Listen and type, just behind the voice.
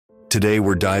Today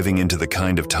we're diving into the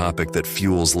kind of topic that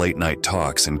fuels late-night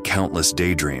talks and countless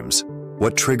daydreams.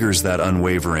 What triggers that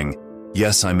unwavering,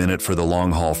 "Yes, I'm in it for the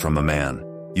long haul" from a man?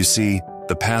 You see,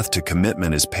 the path to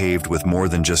commitment is paved with more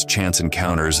than just chance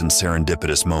encounters and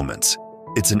serendipitous moments.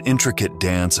 It's an intricate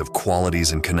dance of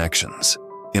qualities and connections.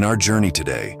 In our journey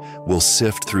today, we'll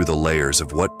sift through the layers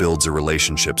of what builds a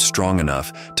relationship strong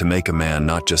enough to make a man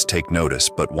not just take notice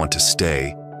but want to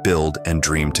stay, build, and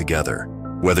dream together.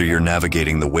 Whether you're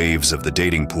navigating the waves of the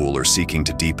dating pool or seeking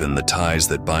to deepen the ties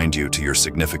that bind you to your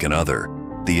significant other,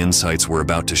 the insights we're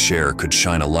about to share could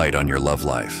shine a light on your love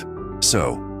life.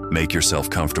 So, make yourself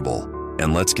comfortable,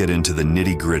 and let's get into the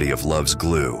nitty-gritty of love's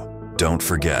glue. Don't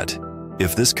forget,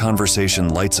 if this conversation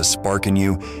lights a spark in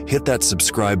you, hit that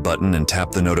subscribe button and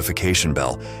tap the notification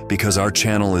bell, because our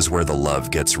channel is where the love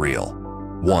gets real.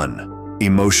 1.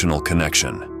 Emotional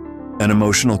connection. An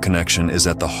emotional connection is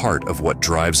at the heart of what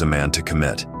drives a man to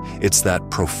commit. It's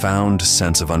that profound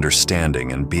sense of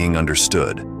understanding and being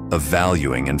understood, of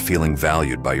valuing and feeling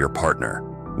valued by your partner.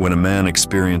 When a man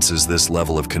experiences this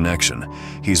level of connection,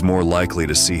 he's more likely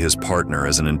to see his partner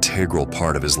as an integral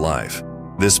part of his life.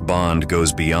 This bond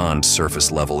goes beyond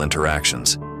surface-level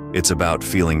interactions. It's about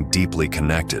feeling deeply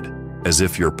connected, as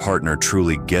if your partner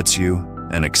truly gets you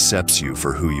and accepts you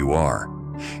for who you are.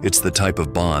 It's the type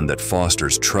of bond that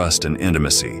fosters trust and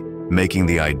intimacy, making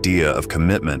the idea of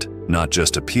commitment not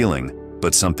just appealing,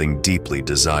 but something deeply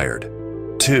desired.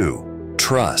 2.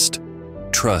 Trust.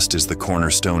 Trust is the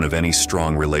cornerstone of any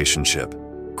strong relationship.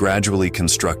 Gradually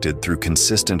constructed through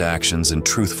consistent actions and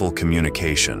truthful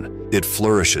communication, it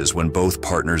flourishes when both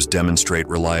partners demonstrate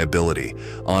reliability,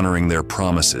 honoring their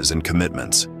promises and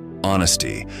commitments.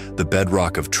 Honesty, the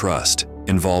bedrock of trust,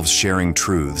 involves sharing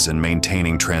truths and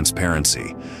maintaining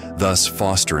transparency, thus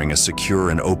fostering a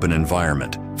secure and open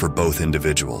environment for both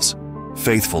individuals.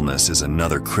 Faithfulness is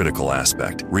another critical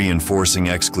aspect, reinforcing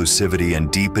exclusivity and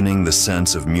deepening the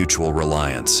sense of mutual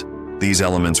reliance. These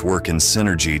elements work in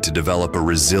synergy to develop a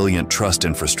resilient trust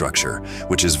infrastructure,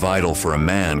 which is vital for a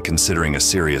man considering a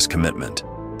serious commitment.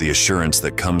 The assurance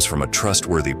that comes from a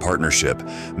trustworthy partnership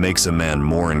makes a man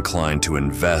more inclined to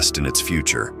invest in its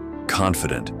future,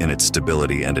 confident in its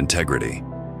stability and integrity.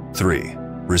 3.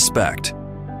 Respect.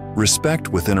 Respect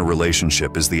within a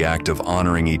relationship is the act of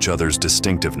honoring each other's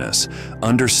distinctiveness,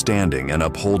 understanding and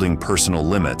upholding personal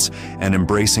limits, and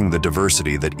embracing the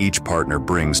diversity that each partner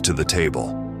brings to the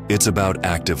table. It's about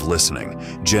active listening,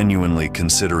 genuinely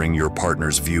considering your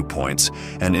partner's viewpoints,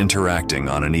 and interacting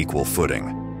on an equal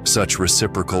footing. Such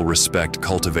reciprocal respect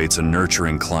cultivates a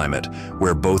nurturing climate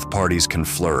where both parties can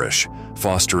flourish,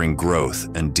 fostering growth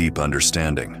and deep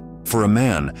understanding. For a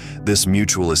man, this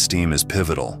mutual esteem is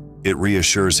pivotal. It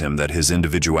reassures him that his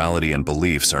individuality and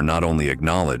beliefs are not only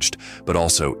acknowledged, but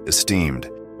also esteemed.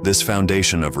 This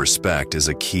foundation of respect is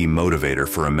a key motivator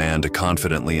for a man to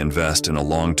confidently invest in a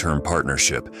long-term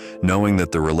partnership, knowing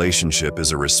that the relationship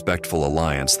is a respectful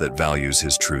alliance that values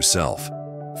his true self.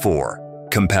 4.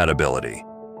 Compatibility.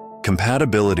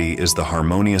 Compatibility is the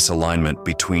harmonious alignment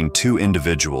between two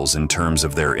individuals in terms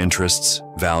of their interests,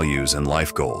 values, and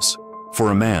life goals.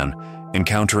 For a man,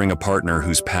 encountering a partner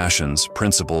whose passions,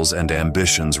 principles, and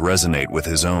ambitions resonate with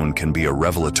his own can be a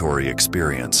revelatory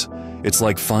experience. It's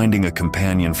like finding a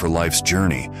companion for life's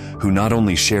journey who not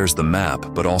only shares the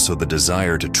map but also the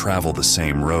desire to travel the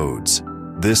same roads.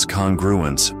 This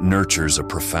congruence nurtures a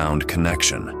profound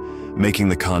connection, making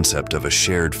the concept of a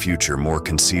shared future more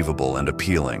conceivable and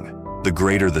appealing. The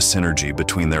greater the synergy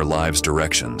between their lives'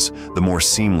 directions, the more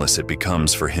seamless it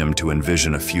becomes for him to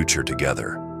envision a future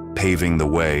together, paving the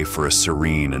way for a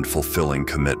serene and fulfilling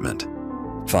commitment.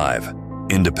 5.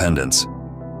 Independence.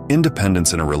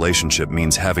 Independence in a relationship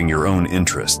means having your own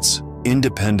interests.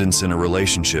 Independence in a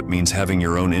relationship means having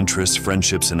your own interests,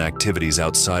 friendships, and activities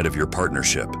outside of your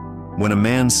partnership. When a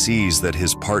man sees that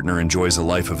his partner enjoys a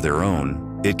life of their own,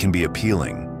 it can be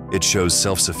appealing. It shows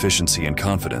self-sufficiency and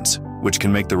confidence, which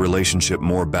can make the relationship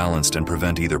more balanced and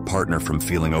prevent either partner from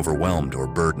feeling overwhelmed or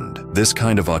burdened. This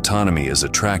kind of autonomy is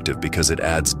attractive because it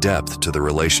adds depth to the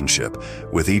relationship,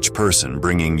 with each person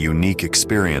bringing unique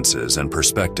experiences and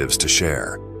perspectives to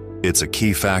share. It's a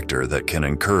key factor that can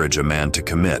encourage a man to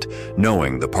commit,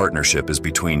 knowing the partnership is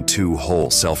between two whole,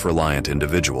 self-reliant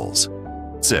individuals.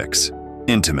 6.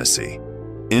 Intimacy.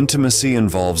 Intimacy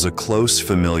involves a close,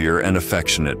 familiar, and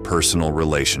affectionate personal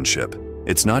relationship.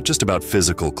 It's not just about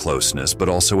physical closeness, but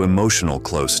also emotional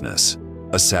closeness.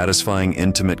 A satisfying,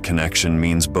 intimate connection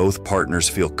means both partners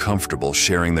feel comfortable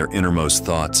sharing their innermost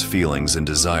thoughts, feelings, and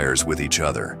desires with each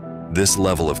other. This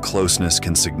level of closeness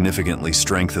can significantly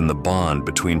strengthen the bond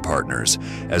between partners,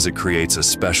 as it creates a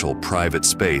special, private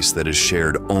space that is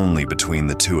shared only between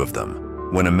the two of them.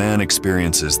 When a man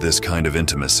experiences this kind of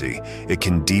intimacy, it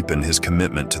can deepen his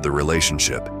commitment to the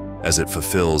relationship, as it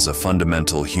fulfills a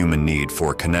fundamental human need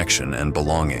for connection and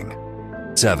belonging.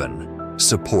 7.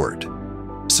 Support.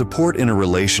 Support in a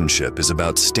relationship is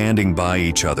about standing by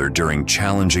each other during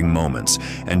challenging moments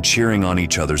and cheering on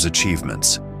each other's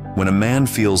achievements. When a man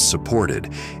feels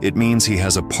supported, it means he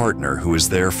has a partner who is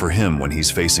there for him when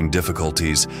he's facing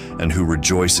difficulties and who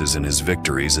rejoices in his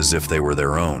victories as if they were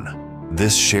their own.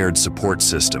 This shared support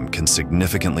system can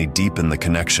significantly deepen the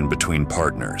connection between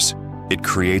partners. It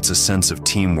creates a sense of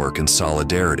teamwork and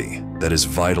solidarity that is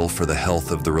vital for the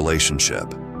health of the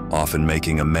relationship, often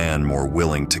making a man more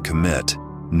willing to commit,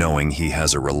 knowing he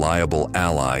has a reliable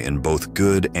ally in both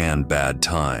good and bad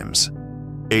times.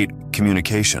 8.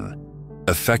 Communication.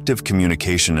 Effective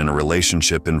communication in a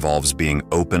relationship involves being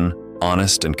open,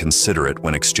 honest, and considerate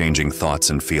when exchanging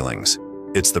thoughts and feelings.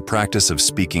 It's the practice of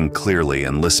speaking clearly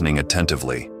and listening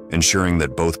attentively, ensuring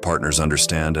that both partners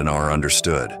understand and are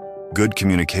understood. Good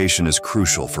communication is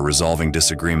crucial for resolving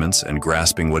disagreements and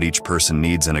grasping what each person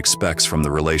needs and expects from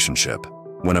the relationship.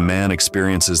 When a man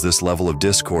experiences this level of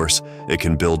discourse, it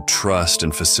can build trust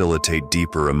and facilitate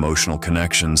deeper emotional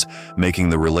connections, making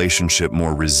the relationship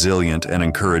more resilient and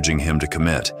encouraging him to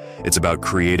commit. It's about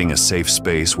creating a safe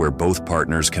space where both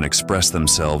partners can express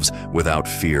themselves without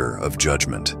fear of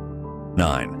judgment.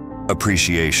 9.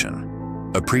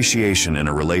 Appreciation. Appreciation in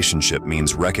a relationship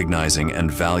means recognizing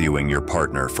and valuing your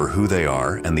partner for who they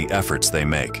are and the efforts they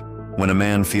make. When a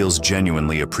man feels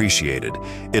genuinely appreciated,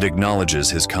 it acknowledges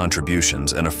his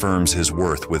contributions and affirms his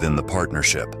worth within the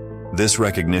partnership. This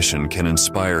recognition can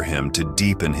inspire him to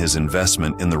deepen his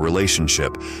investment in the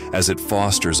relationship as it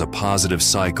fosters a positive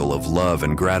cycle of love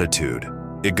and gratitude.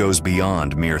 It goes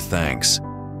beyond mere thanks.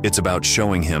 It's about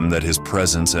showing him that his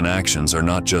presence and actions are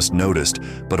not just noticed,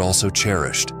 but also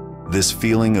cherished. This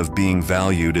feeling of being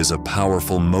valued is a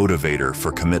powerful motivator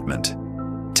for commitment.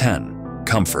 10.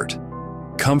 Comfort.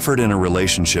 Comfort in a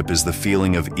relationship is the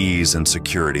feeling of ease and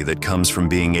security that comes from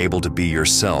being able to be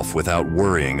yourself without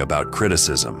worrying about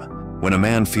criticism. When a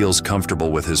man feels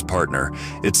comfortable with his partner,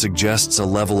 it suggests a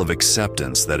level of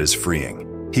acceptance that is freeing.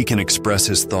 He can express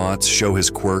his thoughts, show his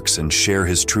quirks, and share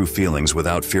his true feelings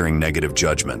without fearing negative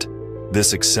judgment.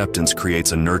 This acceptance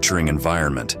creates a nurturing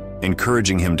environment,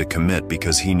 encouraging him to commit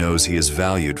because he knows he is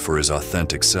valued for his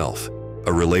authentic self.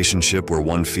 A relationship where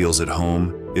one feels at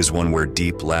home is one where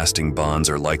deep, lasting bonds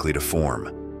are likely to form.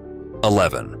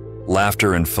 11.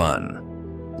 Laughter and fun.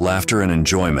 Laughter and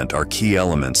enjoyment are key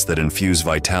elements that infuse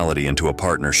vitality into a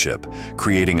partnership,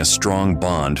 creating a strong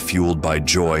bond fueled by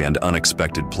joy and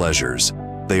unexpected pleasures.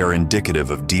 They are indicative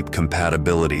of deep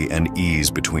compatibility and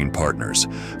ease between partners,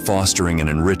 fostering an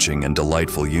enriching and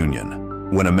delightful union.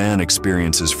 When a man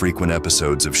experiences frequent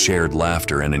episodes of shared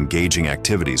laughter and engaging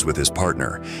activities with his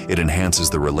partner, it enhances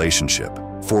the relationship,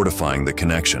 fortifying the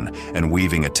connection and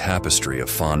weaving a tapestry of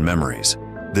fond memories.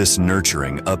 This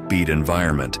nurturing, upbeat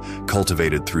environment,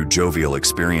 cultivated through jovial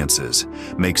experiences,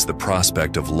 makes the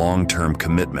prospect of long-term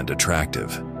commitment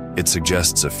attractive. It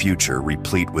suggests a future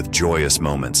replete with joyous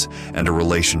moments and a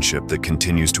relationship that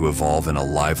continues to evolve in a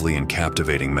lively and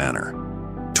captivating manner.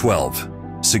 12.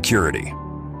 Security.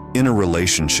 In a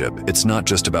relationship, it's not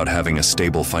just about having a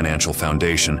stable financial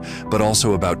foundation, but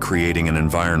also about creating an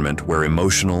environment where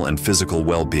emotional and physical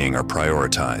well-being are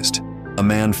prioritized. A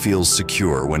man feels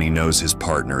secure when he knows his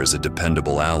partner is a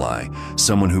dependable ally,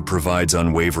 someone who provides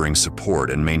unwavering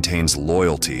support and maintains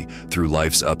loyalty through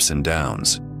life's ups and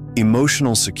downs.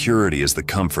 Emotional security is the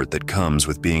comfort that comes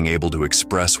with being able to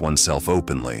express oneself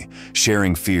openly,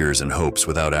 sharing fears and hopes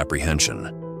without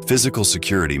apprehension. Physical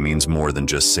security means more than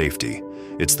just safety.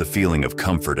 It's the feeling of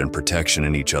comfort and protection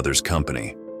in each other's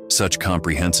company. Such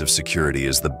comprehensive security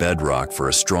is the bedrock for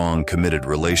a strong, committed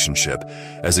relationship,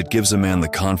 as it gives a man the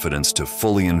confidence to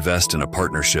fully invest in a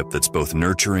partnership that's both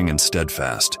nurturing and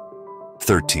steadfast.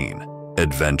 13.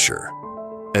 Adventure.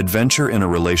 Adventure in a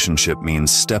relationship means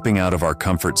stepping out of our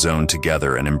comfort zone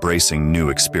together and embracing new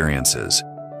experiences.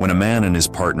 When a man and his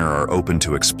partner are open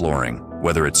to exploring,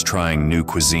 whether it's trying new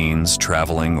cuisines,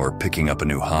 traveling, or picking up a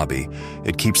new hobby,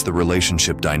 it keeps the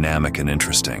relationship dynamic and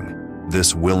interesting.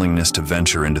 This willingness to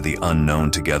venture into the unknown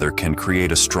together can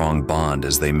create a strong bond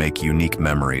as they make unique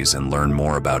memories and learn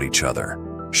more about each other.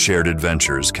 Shared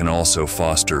adventures can also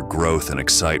foster growth and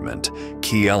excitement,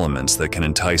 key elements that can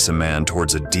entice a man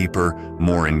towards a deeper,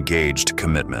 more engaged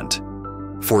commitment.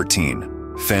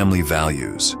 14. Family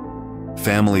values.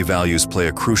 Family values play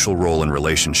a crucial role in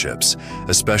relationships,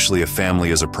 especially if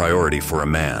family is a priority for a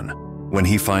man. When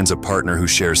he finds a partner who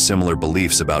shares similar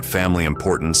beliefs about family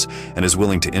importance and is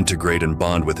willing to integrate and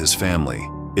bond with his family,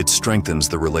 it strengthens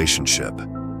the relationship.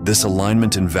 This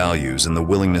alignment in values and the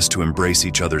willingness to embrace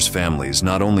each other's families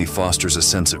not only fosters a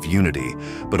sense of unity,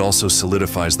 but also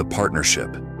solidifies the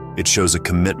partnership. It shows a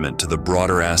commitment to the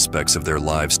broader aspects of their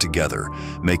lives together,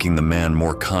 making the man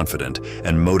more confident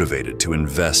and motivated to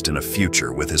invest in a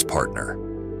future with his partner.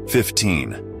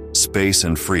 15. Space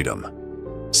and freedom.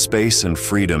 Space and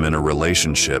freedom in a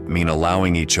relationship mean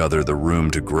allowing each other the room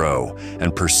to grow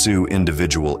and pursue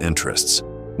individual interests.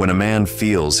 When a man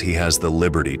feels he has the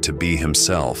liberty to be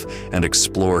himself and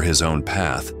explore his own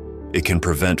path, it can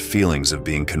prevent feelings of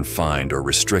being confined or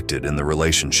restricted in the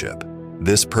relationship.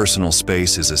 This personal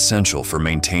space is essential for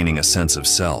maintaining a sense of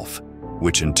self,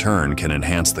 which in turn can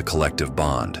enhance the collective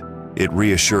bond. It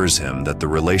reassures him that the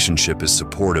relationship is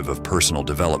supportive of personal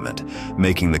development,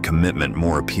 making the commitment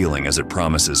more appealing as it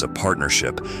promises a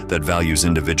partnership that values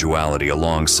individuality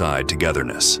alongside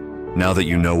togetherness. Now that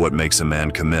you know what makes a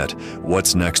man commit,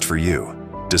 what's next for you?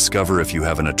 Discover if you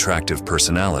have an attractive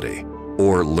personality,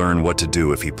 or learn what to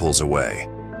do if he pulls away.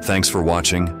 Thanks for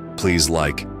watching. Please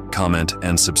like, comment,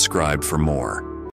 and subscribe for more.